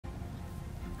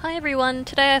Hi everyone,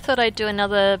 today I thought I'd do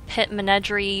another Pet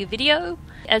Menagerie video.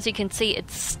 As you can see,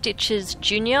 it's Stitches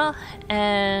Jr.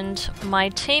 and my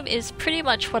team is pretty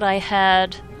much what I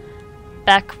had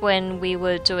back when we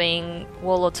were doing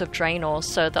Warlords of Draenor.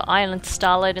 So the Island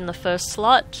Starlette in the first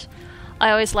slot.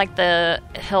 I always like the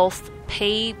Health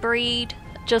P breed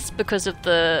just because of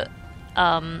the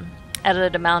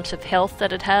added amount of health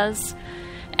that it has.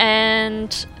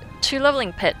 And 2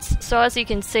 leveling pets. So as you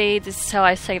can see, this is how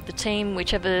I save the team.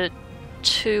 Whichever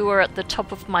 2 are at the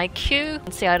top of my queue. You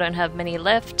can see I don't have many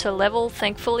left to level,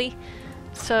 thankfully.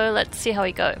 So let's see how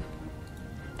we go.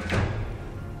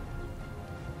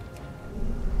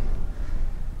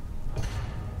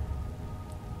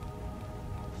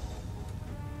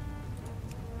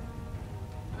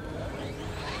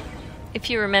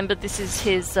 If you remember, this is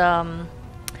his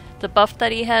the buff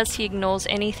that he has. He ignores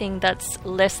anything that's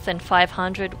less than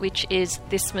 500, which is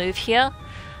this move here.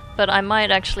 But I might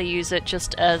actually use it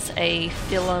just as a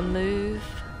filler move.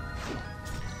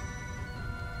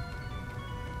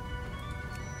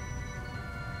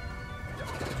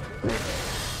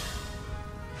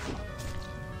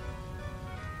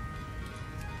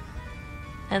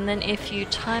 And then if you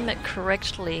time it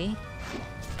correctly,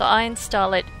 the Iron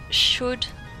Starlet should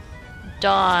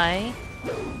die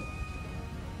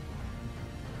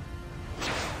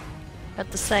at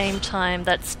the same time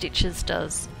that Stitches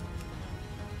does,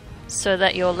 so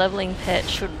that your leveling pet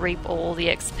should reap all the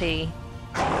XP.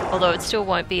 Although it still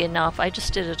won't be enough. I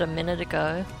just did it a minute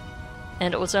ago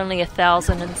and it was only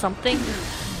 1,000 and something.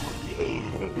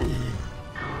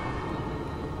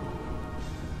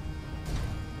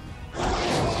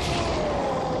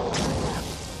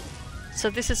 So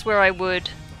this is where I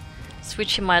would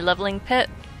switch in my leveling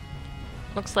pet.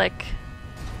 Looks like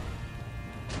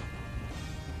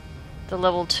the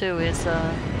level 2 is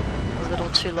a little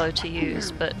too low to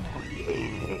use, but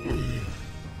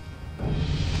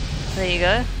there you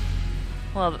go.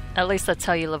 Well, at least that's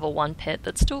how you level 1 pet.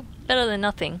 That's still better than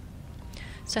nothing.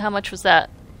 So how much was that?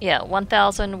 Yeah,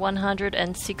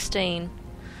 1,116.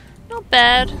 Not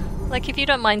bad. Like, if you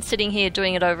don't mind sitting here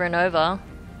doing it over and over.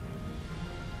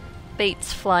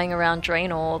 Beats flying around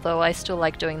Draenor, although I still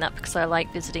like doing that because I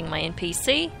like visiting my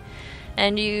NPC.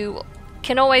 And you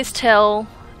can always tell,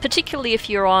 particularly if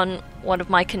you're on one of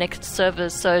my connected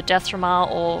servers, so Dathramar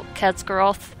or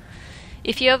Khaz'goroth,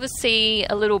 if you ever see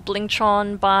a little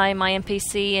Blingtron by my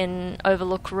NPC in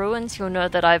Overlook Ruins, you'll know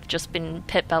that I've just been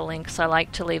pet battling because I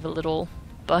like to leave a little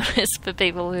bonus for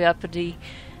people who happen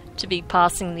to be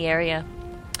passing the area.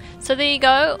 So there you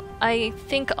go. I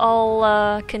think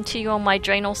I'll continue on my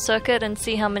Draenor circuit and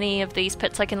see how many of these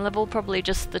pets I can level, probably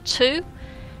just the 2.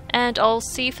 And I'll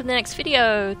see you for the next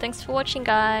video. Thanks for watching,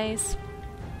 guys.